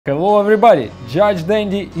Hello everybody, Judge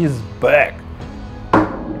Dendi is back!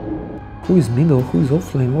 Who is middle? Who is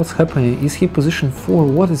offlane? What's happening? Is he position 4?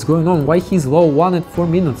 What is going on? Why he's low 1 at 4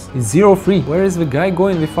 minutes? It's 0-3. Where is the guy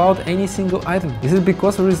going without any single item? Is it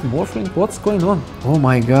because there is morphling? What's going on? Oh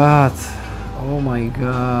my god. Oh my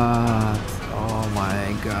god. Oh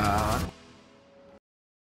my god.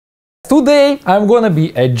 Today I'm gonna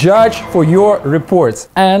be a judge for your reports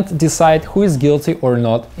and decide who is guilty or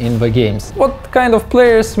not in the games. What kind of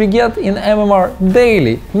players we get in MMR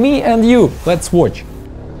daily? Me and you. Let's watch.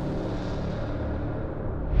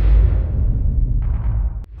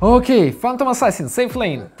 Okay, Phantom Assassin, safe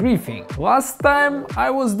lane, briefing. Last time I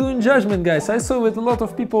was doing judgment, guys, I saw that a lot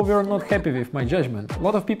of people were not happy with my judgment. A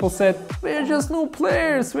lot of people said, we're just new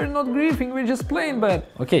players, we're not griefing, we're just playing bad.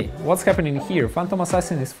 Okay, what's happening here? Phantom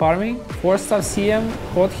Assassin is farming, 4-star CM,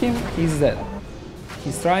 caught him, he's dead.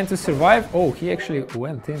 He's trying to survive. Oh, he actually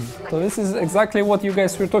went in. So this is exactly what you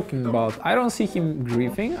guys were talking about. I don't see him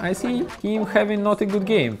griefing, I see him having not a good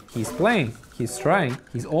game. He's playing, he's trying,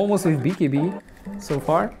 he's almost with BKB. So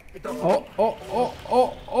far. Oh, oh, oh,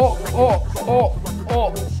 oh, oh, oh, oh,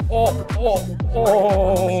 oh, oh,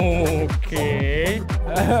 oh, okay.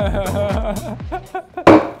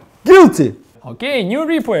 Guilty. Okay, new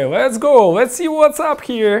replay. Let's go. Let's see what's up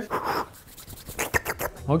here.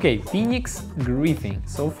 Okay, Phoenix griefing.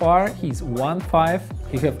 So far, he's 1-5.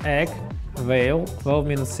 You have Egg, Veil, 12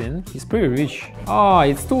 minutes in. He's pretty rich. Ah,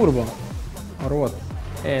 it's Turbo. Or what?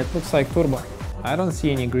 Yeah, it looks like Turbo. I don't see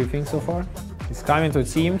any griefing so far. He's coming to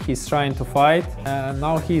team, he's trying to fight, and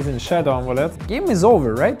now he's in Shadow Amulet. Game is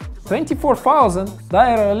over, right? 24,000,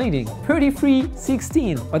 Dire are leading,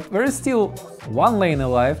 33-16, but there is still 1 lane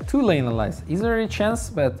alive, 2 lane alive. Is there a chance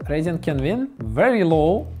that Radiant can win? Very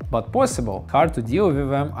low, but possible. Hard to deal with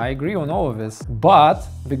them, I agree on all of this. But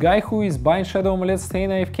the guy who is buying Shadow Amulet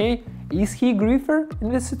staying AFK, is he griefer in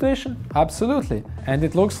this situation? Absolutely. And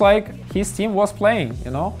it looks like his team was playing,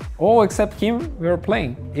 you know? All except him were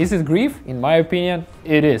playing. Is it grief? In my opinion,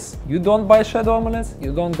 it is. You don't buy Shadow Amulets,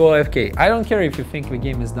 you don't go AFK. I don't care if you think the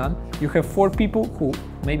game is done. You have 4 people who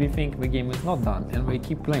maybe think the game is not done and they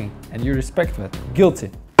keep playing. And you respect that.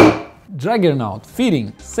 Guilty. Juggernaut,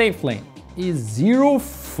 feeding, safe lane. Is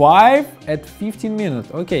 0-5 at 15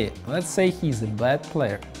 minutes. Okay, let's say he's a bad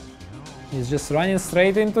player. He's just running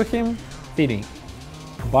straight into him, feeding,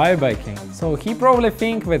 buybacking. So he probably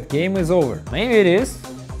thinks that game is over. Maybe it is,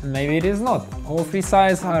 maybe it is not. All 3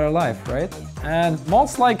 sides are alive, right? And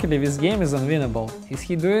most likely this game is unwinnable. Is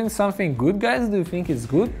he doing something good, guys? Do you think it's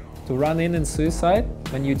good to run in and suicide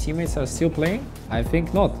when your teammates are still playing? I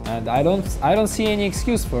think not. And I don't see any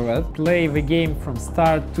excuse for that. Play the game from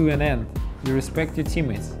start to an end. You respect your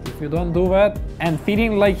teammates. If you don't do that and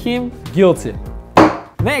feeding like him, guilty.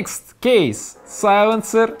 Next case,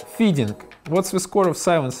 Silencer feeding. What's the score of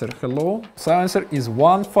Silencer? Hello? Silencer is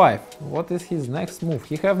 1-5. What is his next move?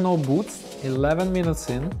 He have no boots, 11 minutes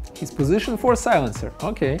in. His position for Silencer,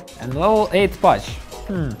 okay. And level 8 patch.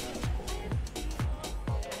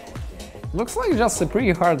 Looks like just a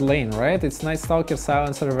pretty hard lane, right? It's Night Stalker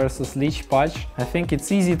Silencer versus Leech patch. I think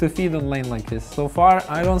it's easy to feed on lane like this. So far,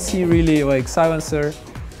 I don't see really like Silencer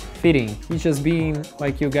feeding. He's just being,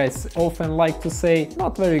 like you guys often like to say,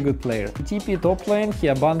 not very good player. He TP top lane, he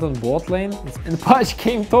abandoned bot lane, and Patch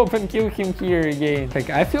came top and killed him here again.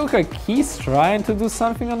 Like, I feel like he's trying to do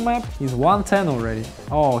something on map. He's 110 already.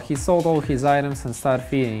 Oh, he sold all his items and started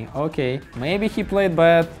feeding. Okay, maybe he played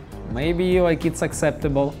bad, maybe like it's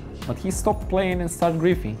acceptable, but he stopped playing and started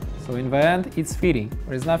griefing. So in the end, it's feeding.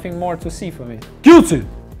 There is nothing more to see for me. Guilty!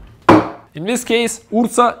 In this case,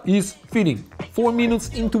 Ursa is feeding. 4 minutes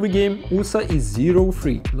into the game, Ursa is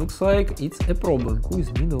 0-3. Looks like it's a problem. Who is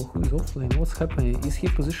middle? Who is offlane? What's happening? Is he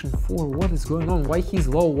position 4? What is going on? Why he's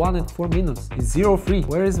low 1 at 4 minutes? It's 0-3.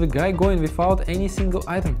 Where is the guy going without any single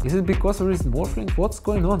item? Is it because there is morphling? What's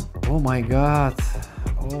going on? Oh my god.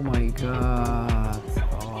 Oh my god.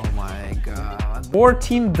 Oh my god.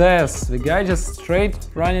 14 deaths. The guy just straight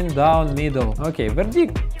running down middle. Okay,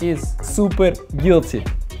 verdict is super guilty.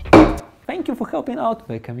 Thank you for helping out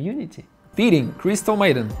the community. Feeding, Crystal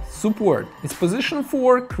Maiden, support. It's position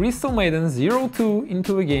 4, Crystal Maiden 0-2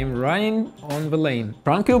 into the game, running on the lane.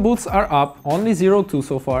 Tranquil boots are up, only 0-2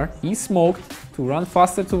 so far. He smoked to run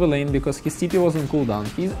faster to the lane because his TP was on cooldown.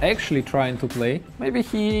 He's actually trying to play. Maybe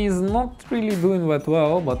he is not really doing that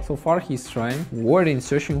well, but so far he's trying. Warding,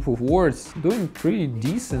 searching for wards, doing pretty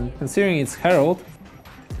decent considering it's Herald.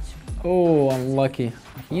 Oh, unlucky.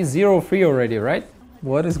 He's 0-3 already, right?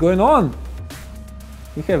 What is going on?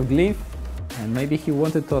 We have Glyph. And maybe he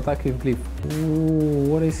wanted to attack with Glyph.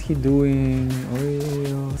 Ooh, what is he doing?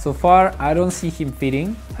 Oh. So far, I don't see him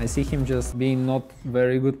feeding. I see him just being not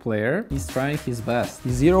very good player. He's trying his best.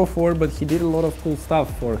 He's 0-4, but he did a lot of cool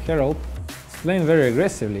stuff for Herald. He's playing very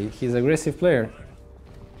aggressively. He's an aggressive player.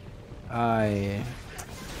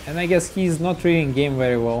 And I guess he's not reading game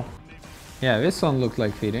very well. Yeah, this one looked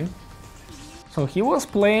like feeding. So he was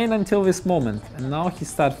playing until this moment, and now he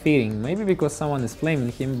started feeding. Maybe because someone is flaming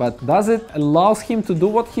him, but does it allow him to do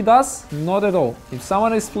what he does? Not at all. If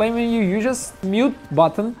someone is flaming you, you just mute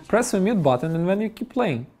button, press the mute button, and then you keep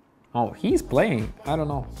playing. Oh, he's playing. I don't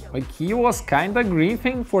know. Like, he was kinda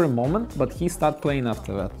griefing for a moment, but he started playing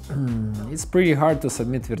after that. It's pretty hard to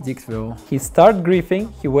submit verdict though. He started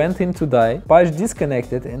griefing, he went in to die, patch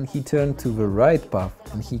disconnected, and he turned to the right path,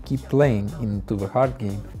 and he keep playing into the hard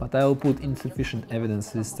game. But I will put insufficient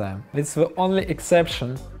evidence this time. It's the only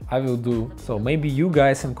exception I will do. So maybe you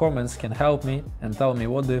guys in comments can help me and tell me,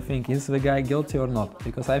 what do you think? Is the guy guilty or not?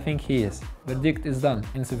 Because I think he is. Verdict is done.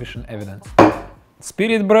 Insufficient evidence.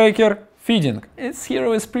 Spirit Breaker, feeding. Its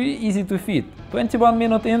hero is pretty easy to feed. 21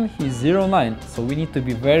 minutes in, he's 0-9, so we need to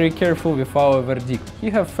be very careful with our verdict.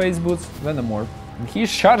 He have face boots, Venomorph, and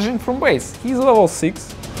he's charging from base. He's level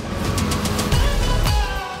 6.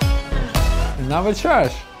 Another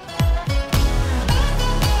charge.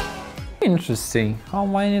 Interesting. How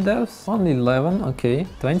many deaths? Only 11, okay.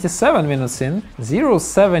 27 minutes in,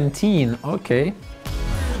 0-17, okay.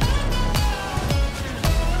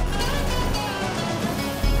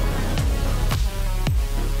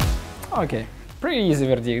 Okay, pretty easy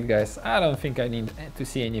verdict, guys. I don't think I need to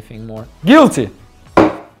see anything more. Guilty!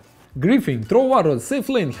 Griefing, throw warlord, safe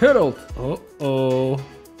lane, herald. Uh-oh.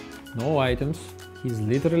 No items. He's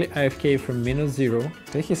literally AFK from -0.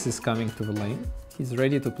 Techis is coming to the lane. He's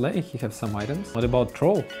ready to play, he has some items. What about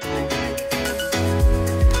troll?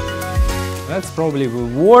 That's probably the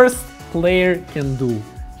worst player can do.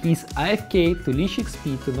 He's AFK to leash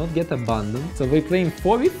XP to not get abandoned. So we're playing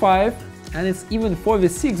 4v5. And it's even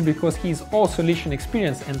 4v6 because he's also leashing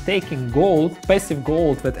experience and taking gold, passive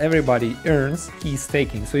gold that everybody earns, he's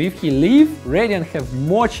taking. So if he leave, Radiant have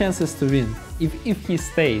more chances to win. If he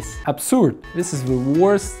stays. Absurd. This is the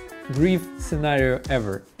worst grief scenario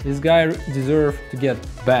ever. This guy deserves to get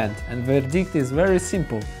banned. And the verdict is very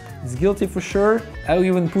simple. He's guilty for sure. I'll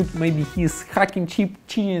even put maybe he's hacking,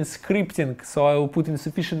 cheating, and scripting, so I will put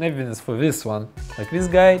insufficient evidence for this one. Like, this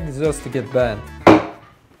guy deserves to get banned.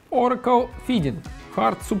 Oracle feeding,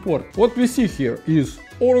 hard support. What we see here is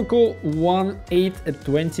Oracle 1-8 at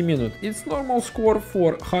 20 minutes. It's normal score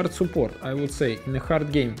for hard support, I would say, in a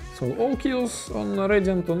hard game. So all kills on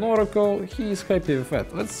Radiant on Oracle, he is happy with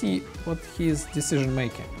that. Let's see what his decision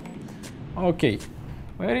making. Okay,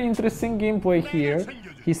 very interesting gameplay here.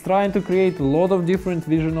 He's trying to create a lot of different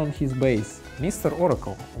vision on his base. Mr.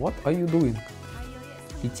 Oracle, what are you doing?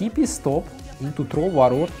 He TP's top into Troll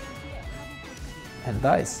Warlord and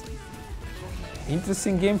dies.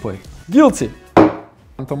 Interesting gameplay. Guilty!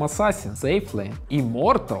 Phantom Assassin, safe lane,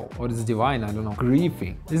 Immortal, or it's Divine, I don't know,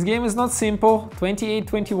 Griefing. This game is not simple,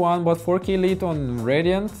 28-21, but 4k lead on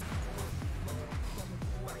Radiant.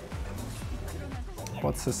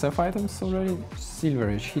 What's the Seth items already?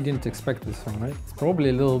 Silverish, he didn't expect this one, right? It's probably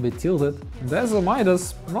a little bit tilted. There's a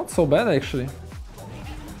Midas, not so bad actually.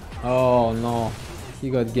 Oh no,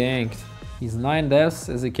 he got ganked. He's 9 deaths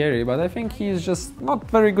as a carry, but I think he's just not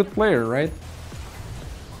very good player, right?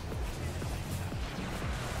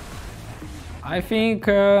 I think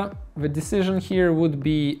the decision here would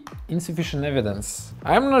be insufficient evidence.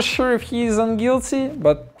 I'm not sure if he is unguilty,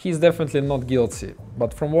 but he's definitely not guilty.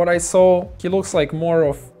 But from what I saw, he looks like more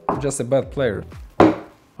of just a bad player.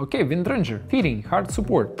 Okay, Windranger, feeding, hard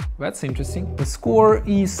support. That's interesting. The score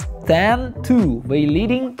is 10-2. They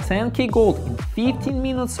leading 10k gold in 15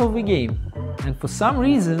 minutes of the game. And for some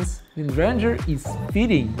reasons, Windranger is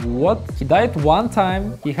feeding. What? He died one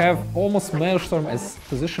time, he have almost Maelstrom as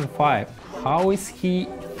position 5. How is he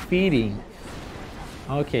feeding?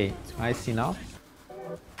 Okay, I see now.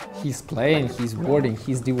 He's playing, he's warding,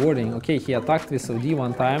 he's dewarding. Okay, he attacked with OD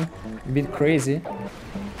one time, a bit crazy.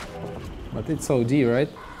 But it's OD, right?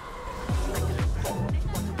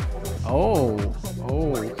 Oh,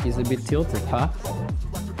 he's a bit tilted, huh?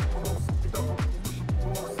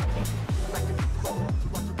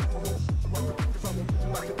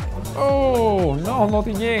 Oh, no, not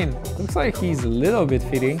again. Looks like he's a little bit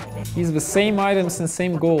fitting. He's the same items and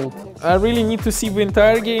same gold. I really need to see the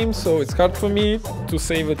entire game, so it's hard for me to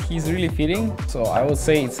say that he's really fitting. So I would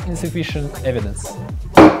say it's insufficient evidence.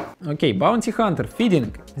 Okay, Bounty Hunter,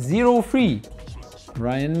 feeding, 0-3.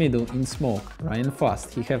 Ryan middle in smoke. Ryan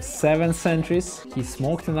fast. He have 7 sentries. He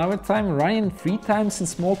smoked another time. Ryan 3 times in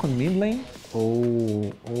smoke on mid lane.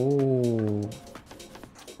 Oh.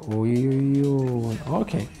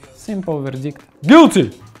 Okay, simple verdict.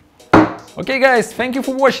 Guilty! Okay guys, thank you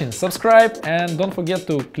for watching, subscribe and don't forget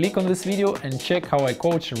to click on this video and check how I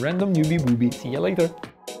coach a random newbie booby. See you later!